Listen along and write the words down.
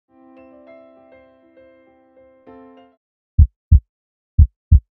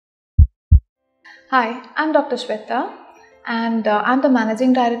Hi, I'm Dr. Shwetha and I'm the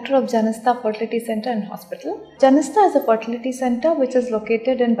Managing Director of Janista Fertility Center and Hospital. Janista is a fertility center which is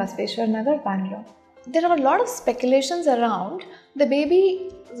located in Basveshwar Nagar, Bangalore. There are a lot of speculations around the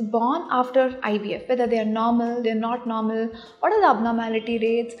baby is born after IVF, whether they are normal, they're not normal, what are the abnormality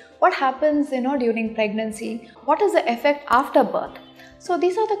rates, what happens during pregnancy, what is the effect after birth. So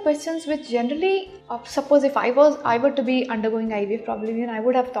these are the questions which generally, suppose if I were to be undergoing IVF, probably I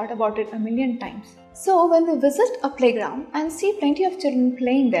would have thought about it a million times. So when we visit a playground and see plenty of children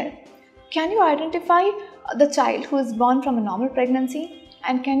playing there, can you identify the child who is born from a normal pregnancy,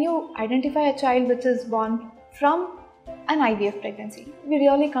 and can you identify a child which is born from an IVF pregnancy? We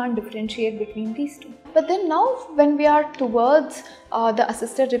really can't differentiate between these two. But then now when we are towards the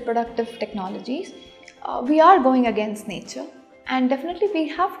assisted reproductive technologies, we are going against nature. And definitely we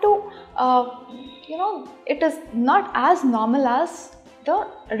have to, it is not as normal as the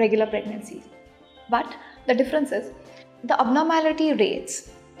regular pregnancies. But the difference is, the abnormality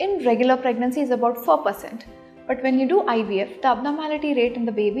rates in regular pregnancy is about 4%. But when you do IVF, the abnormality rate in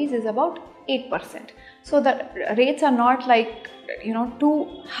the babies is about 8%. So the rates are not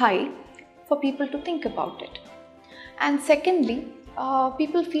too high for people to think about it. And secondly,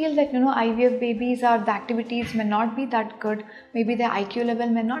 people feel that IVF babies, the activities may not be that good, maybe their IQ level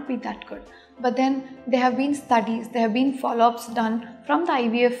may not be that good, but then there have been studies, there have been follow-ups done from the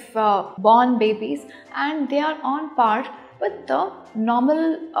IVF born babies, and they are on par with the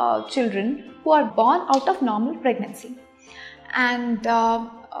normal children who are born out of normal pregnancy. And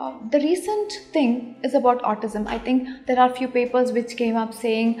the recent thing is about autism. I think there are few papers which came up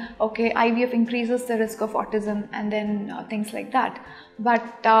saying, okay, IVF increases the risk of autism and then things like that. But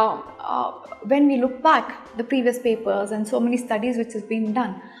when we look back the previous papers and so many studies which has been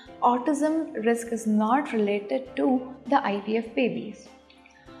done, autism risk is not related to the IVF babies.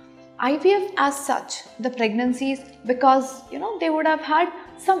 IVF as such, the pregnancies, because they would have had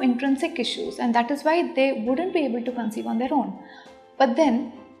some intrinsic issues, and that is why they wouldn't be able to conceive on their own. But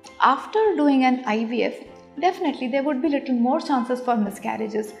then after doing an IVF, definitely there would be little more chances for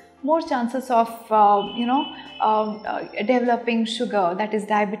miscarriages, more chances of developing sugar, that is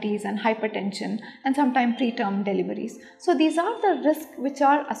diabetes and hypertension, and sometimes preterm deliveries. So these are the risks which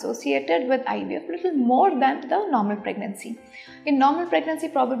are associated with IVF, little more than the normal pregnancy. In normal pregnancy,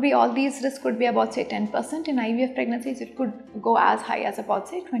 probably all these risks could be about say 10%. In IVF pregnancies, it could go as high as about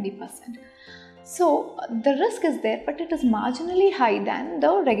say 20%. So the risk is there, but it is marginally high than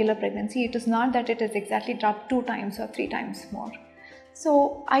the regular pregnancy. It is not that it is exactly dropped 2 times or 3 times more.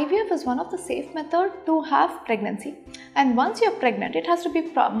 So IVF is one of the safe methods to have pregnancy, and once you are pregnant, it has to be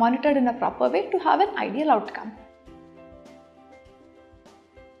monitored in a proper way to have an ideal outcome.